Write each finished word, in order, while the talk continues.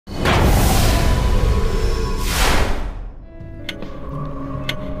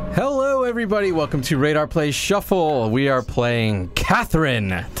Hello everybody, welcome to RadarPlays Shuffle. We are playing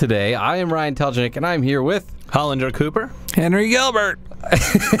Catherine today. I am Ryan Telgenik and I'm here with Hollander Cooper. Henry Gilbert.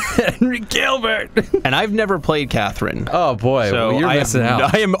 Henry Gilbert. And I've never played Catherine. Oh boy, So well, you're missing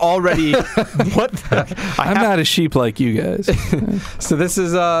out. I am already... I'm not a sheep like you guys. So this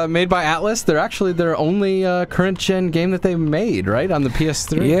is made by Atlas. They're actually their only current gen game that they made, right? On the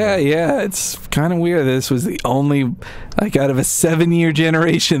PS3. Yeah. It's kind of weird. This was the only, like, out of a 7-year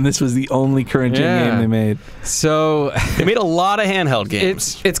generation, this was the only current gen game they made. So they made a lot of handheld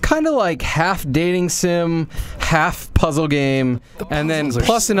games. It's kind of like half dating sim, half puzzle game, and then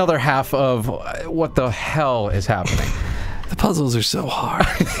plus another half of what the hell is happening. The puzzles are so hard.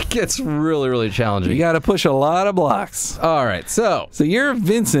 It gets really, really challenging. You got to push a lot of blocks. All right, so you're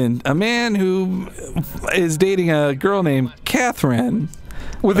Vincent, a man who is dating a girl named Catherine.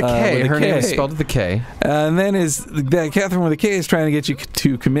 With a K. Her name is spelled with a K. And then that Catherine with a K is trying to get you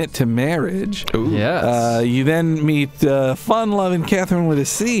to commit to marriage. Ooh. Yes. You then meet fun-loving Catherine with a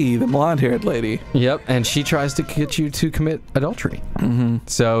C, the blonde-haired lady. Yep, and she tries to get you to commit adultery. Mm-hmm.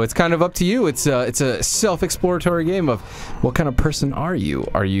 So it's kind of up to you. It's a self-exploratory game of what kind of person are you?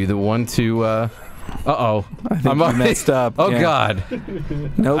 Are you the one to... Uh-oh. I think you messed up. Oh, yeah. God.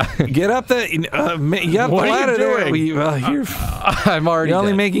 Nope. Get up there. You got the ladder there. I'm already You're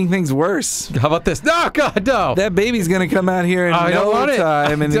only dead. making things worse. How about this? No, God, no. That baby's going to come out here in no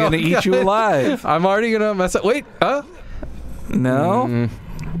time and going to eat you alive. I'm already going to mess up. Wait. No?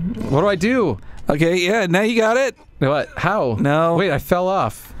 What do I do? Okay, yeah, now you got it. What? How? No. Wait, I fell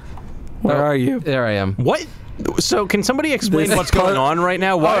off. Where are you? There I am. What? So can somebody explain what's going on right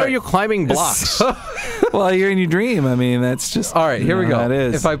now? Why are you climbing blocks? Well, you're in your dream. I mean, that's just... All right, here we go. That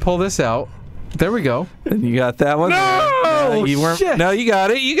is. If I pull this out, there we go. And you got that one. No! You weren't. Shit. No, you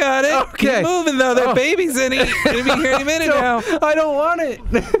got it. You got it. Okay. Keep moving, though. That baby's going to be here in a minute now. I don't want it.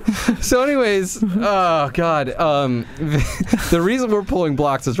 So anyways, oh, God. The reason we're pulling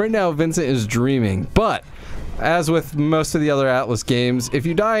blocks is right now Vincent is dreaming. But as with most of the other Atlas games, if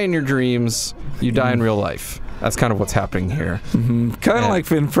you die in your dreams, you die in real life. That's kind of what's happening here. Kind of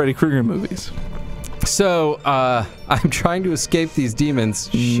like in Freddy Krueger movies. So, I'm trying to escape these demons.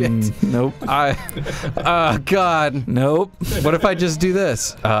 Shit. Nope. God. Nope. What if I just do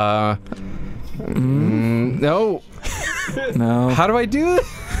this? No. No. How do I do it?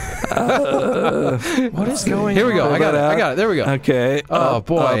 What is going on? Here we go. I got it. There we go. Okay. Oh,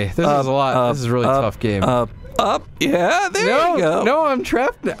 boy. This is a lot. This is a really tough game. Up. Yeah, there you go. No, I'm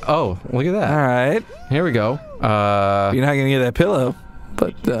trapped now. Oh, look at that. All right. Here we go. You're not going to get that pillow,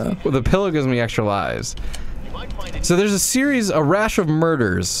 but... Well, the pillow gives me extra lives. So there's a rash of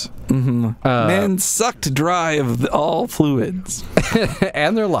murders. Men sucked dry of all fluids.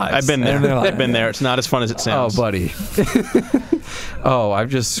 And their lives. I've been there. I've been there. It's not as fun as it sounds. Oh, buddy. Oh, I've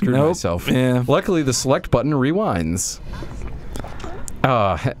just screwed myself. Yeah. Luckily, the select button rewinds.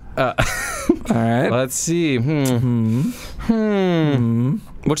 All right. Let's see.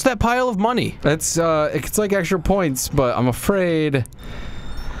 What's that pile of money? It's like extra points, but I'm afraid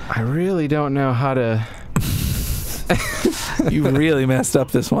I really don't know how to... You really messed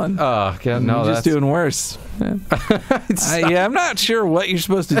up this one. Oh, God, no, You're just doing worse. Yeah. I'm not sure what you're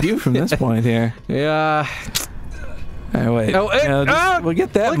supposed to do from this point here. Yeah. All right, wait. Oh, we'll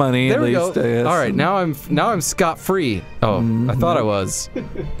get that money there at we least. go. All right, now I'm scot-free. Oh, I thought I was.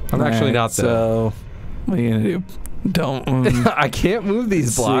 I'm actually not, though. So, what are you gonna do? Don't. I can't move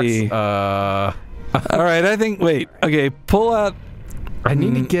these blocks. See. All right, I think. Wait. Okay, pull out. I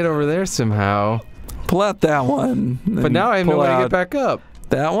need to get over there somehow. Pull out that one. But now I have no way to get back up.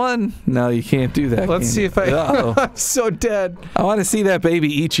 That one? No, you can't do that. Let's see if I... I'm so dead. I want to see that baby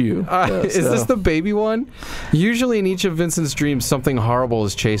eat you. Is this the baby one? Usually in each of Vincent's dreams, something horrible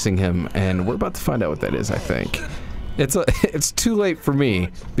is chasing him, and we're about to find out what that is, I think. It's too late for me,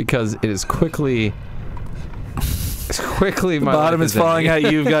 because it is quickly... The bottom is falling out.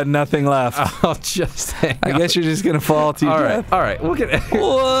 You've got nothing left. I'll just hang I guess you're just going to fall to your death. All right. Look at it.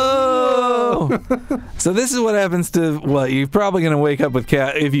 Whoa! So this is what happens to what? You're probably going to wake up with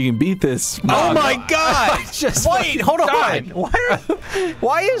cat if you can beat this. Oh my God! Wait, hold on.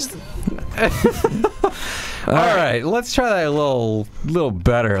 Why is... All right, let's try that a little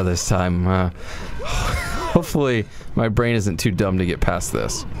better this time. Hopefully my brain isn't too dumb to get past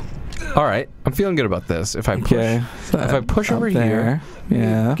this. All right, I'm feeling good about this. If I push over here,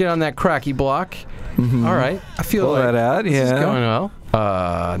 get on that cracky block. All right, I feel pull like that out. This is going well.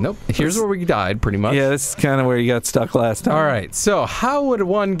 Nope. Here's where we died, pretty much. Yeah, this is kind of where you got stuck last time. All right, so how would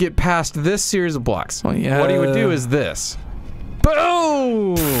one get past this series of blocks? Well, what he would do is this.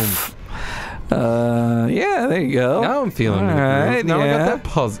 Boom! Yeah, Yeah, there you go. Now I'm feeling it. Alright, Now I got yeah. that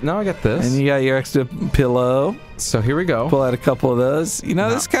puzzle. Now I got this. And you got your extra pillow. So here we go. Pull out a couple of those. You know,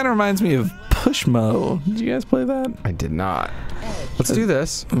 this kind of reminds me of Pushmo. Did you guys play that? I did not. Let's do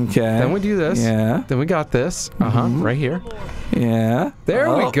this. Okay. Then we do this. Yeah. Then we got this. Right here. Yeah.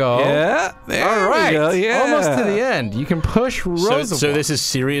 There we go. Yeah. There All right. we go. Yeah. Almost to the end. You can push Rosa. So this is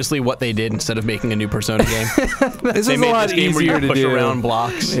seriously what they did instead of making a new Persona game. This They was a made lot this game where you easier to push do. around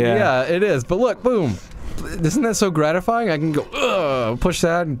blocks. Yeah, it is. But look, boom. Isn't that so gratifying? I can go, push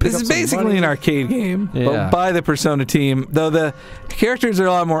that and pick This up is some basically money. an arcade game, Yeah. but by the Persona team. Though the characters are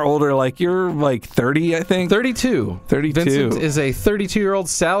a lot more older. Like you're like 30, I think. 32. 32. Vincent is a 32-year-old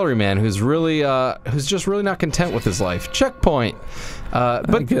salaryman who's really, who's just really not content with his life. Checkpoint.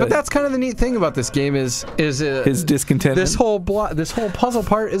 But that's kind of the neat thing about this game is His discontentment. This whole puzzle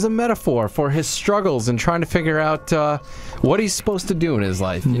part is a metaphor for his struggles and trying to figure out what he's supposed to do in his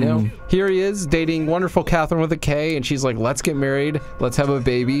life. You know, here he is dating wonderful Catherine with a K, and she's like, "Let's get married, let's have a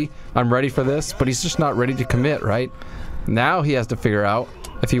baby. I'm ready for this," but he's just not ready to commit. Right now, he has to figure out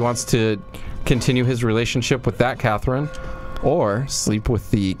if he wants to continue his relationship with that Catherine, or sleep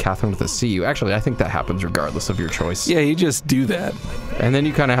with the Catherine with a C. Actually, I think that happens regardless of your choice. Yeah, you just do that. And then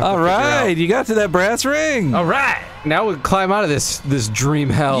you kind of have All to figure out, right, you got to that brass ring. all right, now we climb out of this dream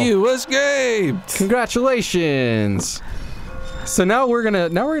hell. You escaped. Congratulations. So now we're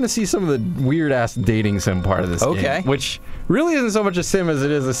gonna see some of the weird ass dating sim part of this game, which really isn't so much a sim as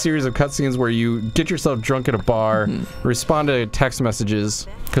it is a series of cutscenes where you get yourself drunk at a bar, respond to text messages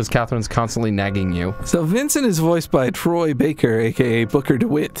because Catherine's constantly nagging you. So Vincent is voiced by Troy Baker, aka Booker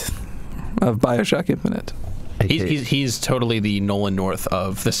DeWitt of BioShock Infinite. He's totally the Nolan North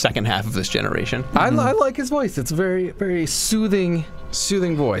of the second half of this generation. I like his voice. It's a very, very soothing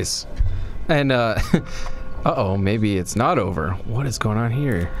voice. And uh-oh, maybe it's not over. What is going on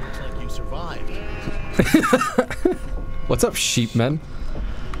here? You survived. What's up, sheepmen?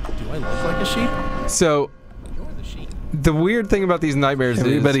 Do I look like a sheep? So, the weird thing about these nightmares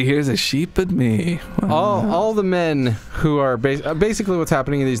Everybody here's a sheep but me. is all the men who are basically what's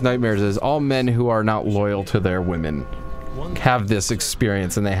happening in these nightmares is all men who are not loyal to their women have this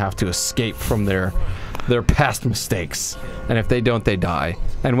experience, and they have to escape from their past mistakes. And if they don't, they die.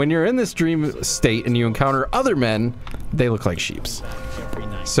 And when you're in this dream state and you encounter other men, they look like sheeps.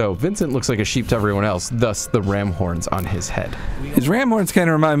 So Vincent looks like a sheep to everyone else, thus the ram horns on his head. His ram horns kind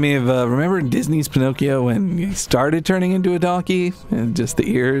of remind me of, remember in Disney's Pinocchio when he started turning into a donkey? And just the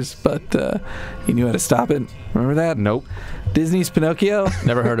ears, but he knew how to stop it. Remember that? Nope. Disney's Pinocchio?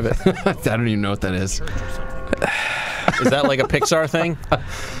 Never heard of it. I don't even know what that is. Is that like a Pixar thing?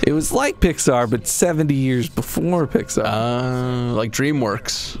 It was like Pixar, but 70 years before Pixar. Like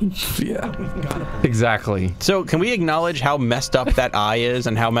DreamWorks. Yeah. Exactly. So can we acknowledge how messed up that eye is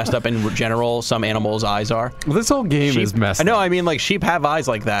and how messed up in general some animals' eyes are? Well, this whole game Sheep, is messed I know, up. I mean, like, sheep have eyes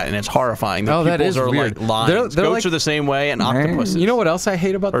like that, and it's horrifying. The Oh, that pupils is are weird. like lines. They're Goats like- are the same way, and octopuses. You know what else I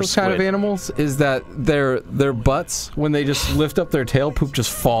hate about Or those kind of squid. animals is that their butts, when they just lift up their tail, poop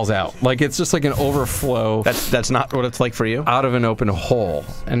just falls out. Like it's just like an overflow That's not what it's like for you? out of an open hole,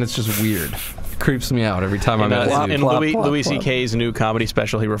 and it's just weird. It creeps me out every time I'm in plop, it. In plop, Louis, plop, Louis plop. C.K.'s new comedy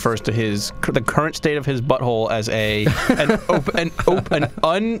special, he refers to the current state of his butthole as a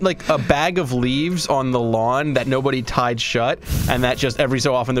bag of leaves on the lawn that nobody tied shut, and that just every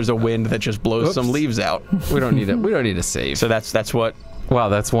so often there's a wind that just blows Oops. some leaves out. We don't need it. We don't need a save. So that's what. Wow,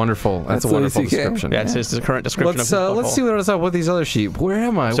 that's wonderful. That's a Louis wonderful CK. description. That's his current description Let's of his let's butthole. see what's up with these other sheep. Where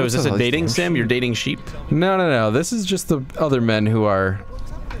am I? So What's is this up a with dating these sim? You're dating sheep? No. This is just the other men who are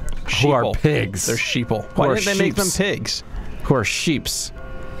Sheeple. pigs. They're sheeple. Who Why are didn't they make them sheeps. pigs? who are sheeps.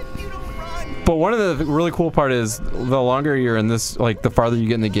 But one of the really cool part is the longer you're in this, like the farther you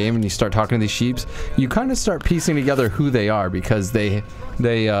get in the game and you start talking to these sheeps, you kind of start piecing together who they are, because they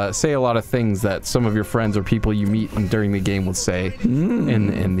say a lot of things that some of your friends or people you meet during the game will say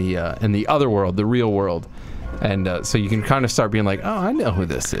in the other world, the real world. And so you can kind of start being like, oh, I know who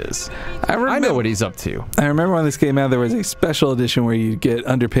this is. I know what he's up to. I remember when this came out, there was a special edition where you get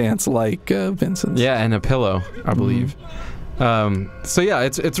underpants like Vincent's. Yeah, and a pillow, I believe. So yeah,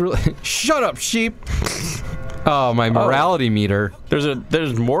 it's really shut up, sheep. Oh, my morality meter.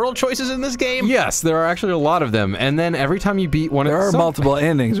 There's moral choices in this game? Yes, there are actually a lot of them. And then every time you beat one, There are multiple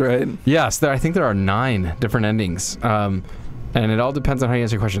endings, right? Yes, I think there are 9 different endings. And it all depends on how you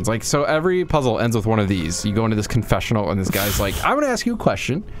answer questions. Like, so every puzzle ends with one of these. You go into this confessional, and this guy's like, I'm going to ask you a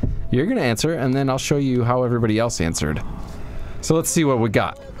question. You're going to answer, and then I'll show you how everybody else answered. So let's see what we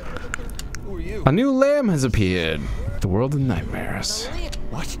got. Who are you? A new lamb has appeared. The world of nightmares.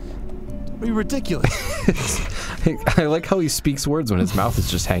 What? Are you ridiculous? I like how he speaks words when his mouth is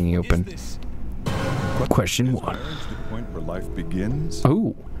just hanging open. This. Question 1. The point where life begins.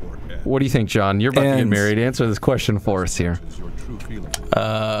 Oh. What do you think, John? You're about to get married. Answer this question for us here. Is your true feeling.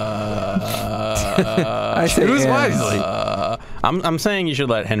 I say Choose ends. wisely. I'm saying you should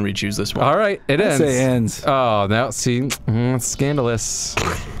let Henry choose this one. All right, it I ends. say ends. Oh, now see, it's scandalous.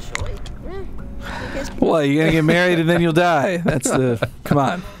 Well, you're gonna get married and then you'll die. That's the. Come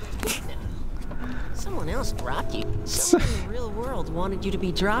on. Someone else dropped you. Someone in the real world wanted you to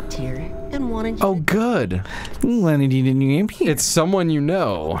be dropped here and wanted you Oh, good. Wanted you to name me. It's someone you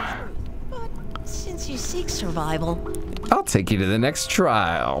know. Since you seek survival, I'll take you to the next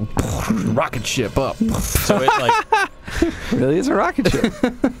trial. Rocket ship up. So it like. Really is a rocket ship.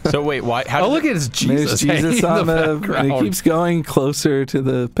 So wait, why? How Oh, did look at his Jesus. There's Jesus hanging on in the. And background. it keeps going closer to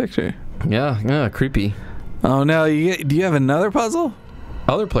the picture. Yeah, creepy. Oh no! Do you have another puzzle?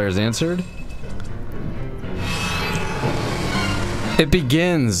 Other players answered. It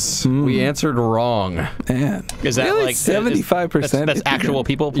begins. We answered wrong. Man, Is that really? like 75%? That's actual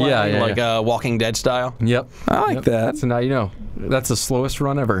people playing, Yeah, yeah, like Walking Dead style. Yep. I like that. So now you know. That's the slowest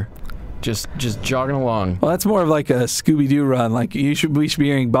run ever. Just jogging along. Well, that's more of like a Scooby-Doo run. Like we should be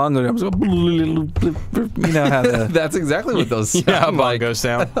hearing bongo drums. You know how the That's exactly what those sound Yeah, like. bongo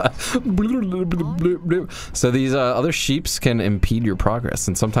sound. So these other sheeps can impede your progress,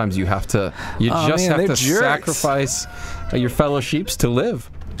 and sometimes you have to. You Oh, just man, have they're to jerks. sacrifice your fellow sheeps to live.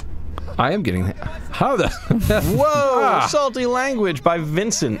 I am getting how the Whoa! Salty language by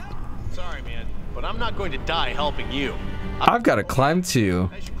Vincent. Sorry, man, but I'm not going to die helping you. I've got to climb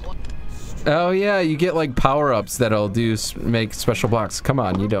too. Oh yeah, you get like power-ups that'll make special blocks. Come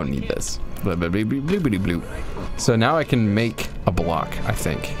on, you don't need this. Bloop. So now I can make a block, I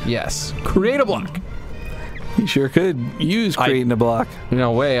think. Yes. Create a block. you sure could use creating a block.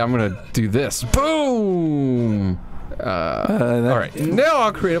 No way, I'm gonna do this. Boom! Alright, now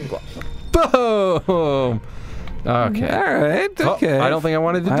I'll create a block. Boom! Okay. All right. Oh, Okay. I don't think I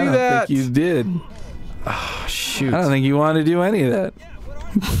wanted to do I don't that. think you did. Shoot. I don't think you want to do any of that.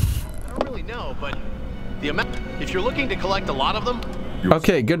 I don't really know, but the amount. If you're looking to collect a lot of them,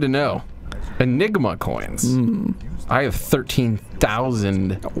 Okay, good to know. Enigma coins. I have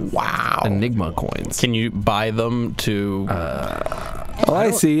 13,000 Enigma coins. Can you buy them to? Oh,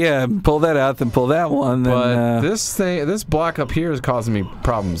 I see. Yeah, pull that out, then pull that one. Then But this block up here is causing me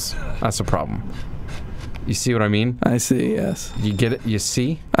problems. That's a problem. You see what I mean? I see. Yes, You get it? You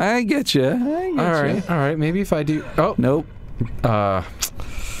see? I get you. All right. Maybe if I do. Oh, Nope.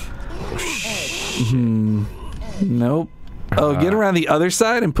 Nope. Oh, get around the other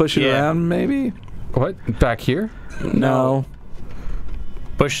side and push it Yeah. around, maybe. what? Back here? No.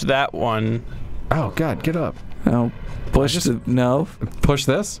 Push that one. Oh God, get up. No. Push no. Push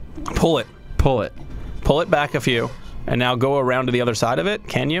this. Pull it. Pull it. Pull it back a few, and now go around to the other side of it.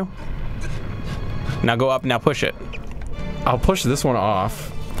 Can you? Now go up. Now push it. I'll push this one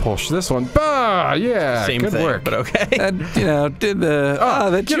off. Push this one. Bah! Yeah. Same good thing, work. but okay. That did the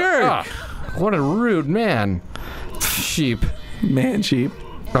the Get- jerk. what a rude man. Sheep. Man sheep.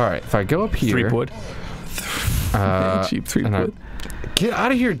 All right. If I go up here. Threepwood. Man sheep 3 and I- foot. Get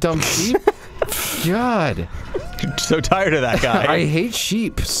out of here, dumb sheep. God. So tired of that guy. I hate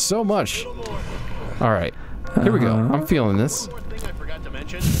sheep so much. All right. Here we go. I'm feeling this. one thing I forgot to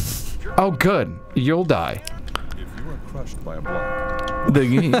mention. Oh, good. You'll die. If you are crushed by a block, The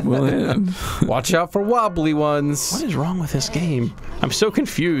game will end. Watch out for wobbly ones. What is wrong with this game? I'm so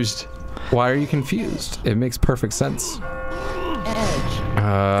confused. Why are you confused? It makes perfect sense.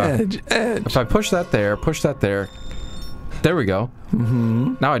 Edge. If I push that there, there we go.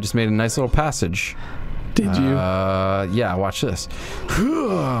 Now I just made a nice little passage. Did you? Yeah, watch this.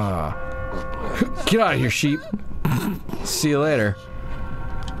 Get out of here, sheep. See you later.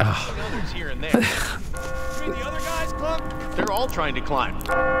 Others here and there. See the other guys, Club? They're all trying to climb.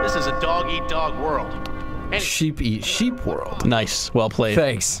 This is a dog-eat-dog world. And Sheep eat sheep world. Nice. Well played.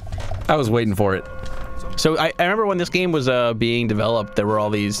 Thanks. I was waiting for it. So I remember when this game was being developed, there were all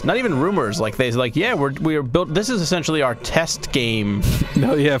these, not even rumors, like yeah, we're built. This is essentially our test game.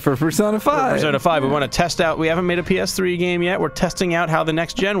 No, yeah, for Persona 5. Persona 5. We want to test out. We haven't made a PS3 game yet. We're testing out how the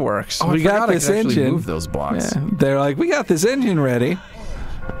next gen works. Oh, We I got forgot I this could actually engine. move those blocks. Yeah, they're like, we got this engine ready.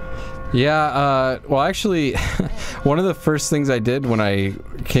 Yeah, well, actually, one of the first things I did when I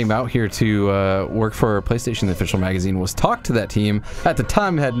came out here to work for PlayStation the Official Magazine was talk to that team. At the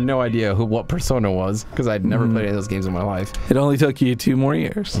time, I had no idea what Persona was because I'd never played any of those games in my life. It only took you 2 more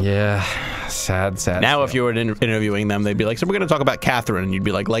years. Yeah, Sad. Now, if you were interviewing them, they'd be like, "So we're going to talk about Catherine," and you'd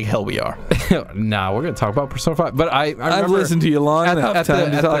be like hell we are." Nah, we're going to talk about Persona 5. But I I've listened to you long enough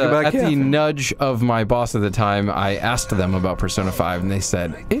time to talk about At the Catherine. nudge of my boss at the time, I asked them about Persona 5, and they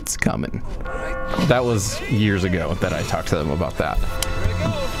said, it's coming. That was years ago that I talked to them about that.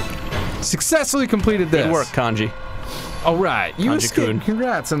 Successfully completed this. Good work, Kanji. All right. You Kanji-kun. escaped.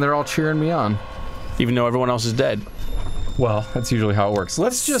 Congrats. And they're all cheering me on. Even though everyone else is dead. Well, that's usually how it works.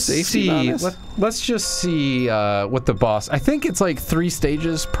 Let's just see. Let's just see what the boss. I think it's like 3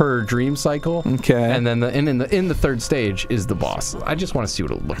 stages per dream cycle. Okay. And then in the 3rd stage is the boss. I just want to see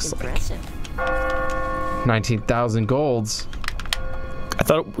what it looks Impressive. like. 19,000 golds. I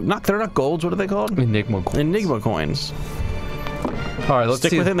thought they're not golds. What are they called? Enigma coins. Enigma coins. All right, let's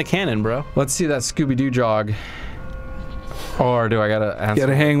Stick see. within the canon, bro. Let's see that Scooby-Doo jog. Or do I gotta answer?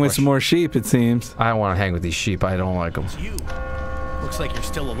 Gotta hang with some more sheep, it seems. I don't want to hang with these sheep. I don't like them. You. Looks like you're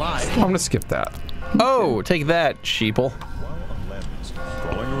still alive. I'm gonna skip that. Oh, take that, sheeple.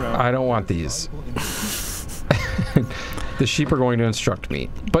 Crawling around. I don't want these. The sheep are going to instruct me.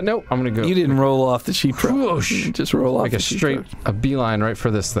 But no, I'm gonna go. You didn't roll off the sheep truck. Whoosh. You just roll off like the a sheep straight truck. a beeline right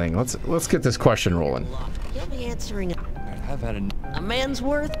for this thing. Let's get this question rolling. You'll be answering I've had a man's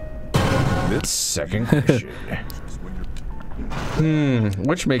worth. this Second question.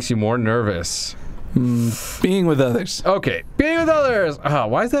 Which makes you more nervous? Being with others. Okay, being with others. Oh,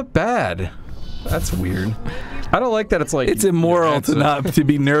 why is that bad? That's weird. I don't like that. It's like It's immoral to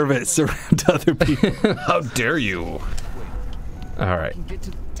be nervous around other people. How dare you? All right.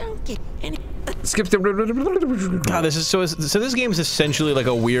 Don't get any. Skip the. God, this is so this game is essentially like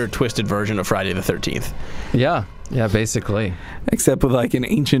a weird, twisted version of Friday the 13th. Yeah, basically. Except with like an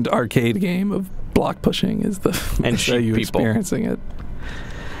ancient arcade game of block pushing is the And that's how sheep you people. experiencing it.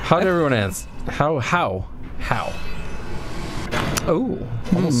 How did everyone answer? How? Oh,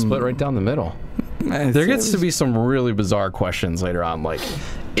 almost split right down the middle. There gets to be some really bizarre questions later on, like,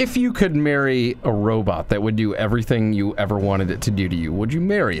 if you could marry a robot that would do everything you ever wanted it to do to you, would you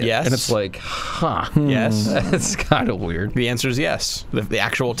marry it? Yes. And it's like, huh. Yes. That's kind of weird. The answer is yes. The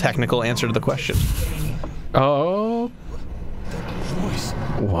actual technical answer to the question. Oh.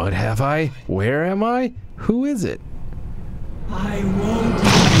 What have I? Where am I? Who is it?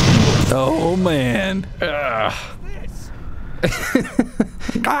 Oh man.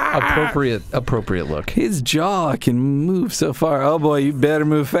 Appropriate look. His jaw can move so far. Oh boy, you better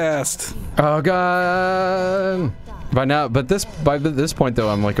move fast. Oh god. By this point though,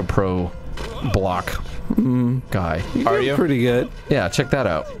 I'm like a pro block guy. You're doing pretty good. Yeah, check that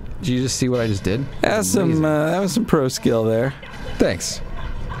out. Did you just see what I just did? That was some pro skill there. Thanks.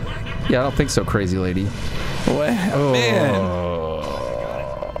 Yeah, I don't think so, crazy lady. Wow, man.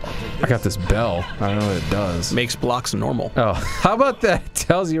 I got this bell. I don't know what it does. Makes blocks normal. Oh, how about that? It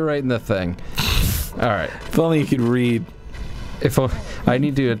tells you right in the thing. All right. If only you could read. If I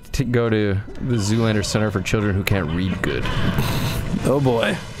need to go to the Zoolander Center for Children Who Can't Read Good. Oh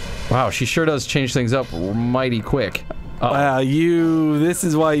boy. Wow, she sure does change things up mighty quick. Wow, this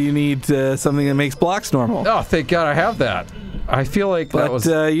is why you need something that makes blocks normal. Oh, thank God I have that. I feel like that But was...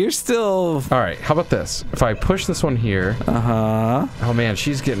 you're still... All right, how about this? If I push this one here... Uh-huh. Oh, man,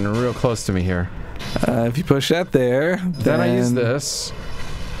 she's getting real close to me here. If you push that there, Then I use this.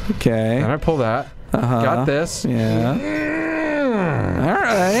 Okay. And I pull that. Uh-huh. Got this. Yeah. All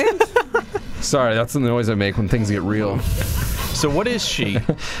right. Sorry, that's the noise I make when things get real. So what is she?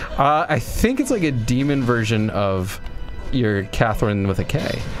 I think it's like a demon version of your Catherine with a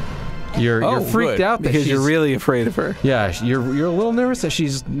K. You're freaked good. out that Because she's, you're really afraid of her. Yeah, you're a little nervous that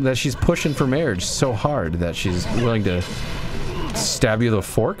she's pushing for marriage so hard that she's willing to stab you with a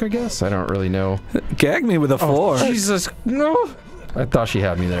fork, I guess. I don't really know. Gag me with a fork. Jesus, no. I thought she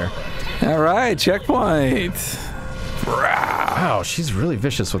had me there. All right, checkpoint. Wow, she's really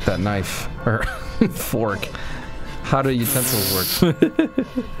vicious with that knife or fork. How do utensils work?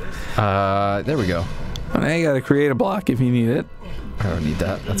 There we go. Now you got to create a block if you need it. I don't need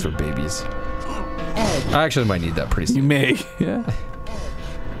that. That's for babies. I actually might need that pretty You soon. may. Yeah.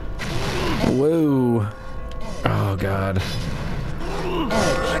 Whoa. Oh, God.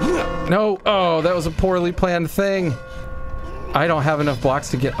 No. Oh, that was a poorly planned thing. I don't have enough blocks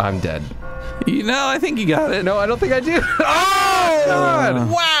to get... I'm dead. I think you got it. No, I don't think I do. Oh, God.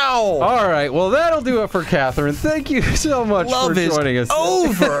 Wow. All right. Well, that'll do it for Catherine. Thank you so much for joining us.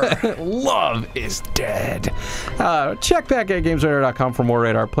 Over. Love is dead. Check back at GamesRadar.com for more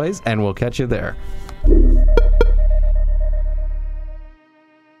Radar Plays, and we'll catch you there.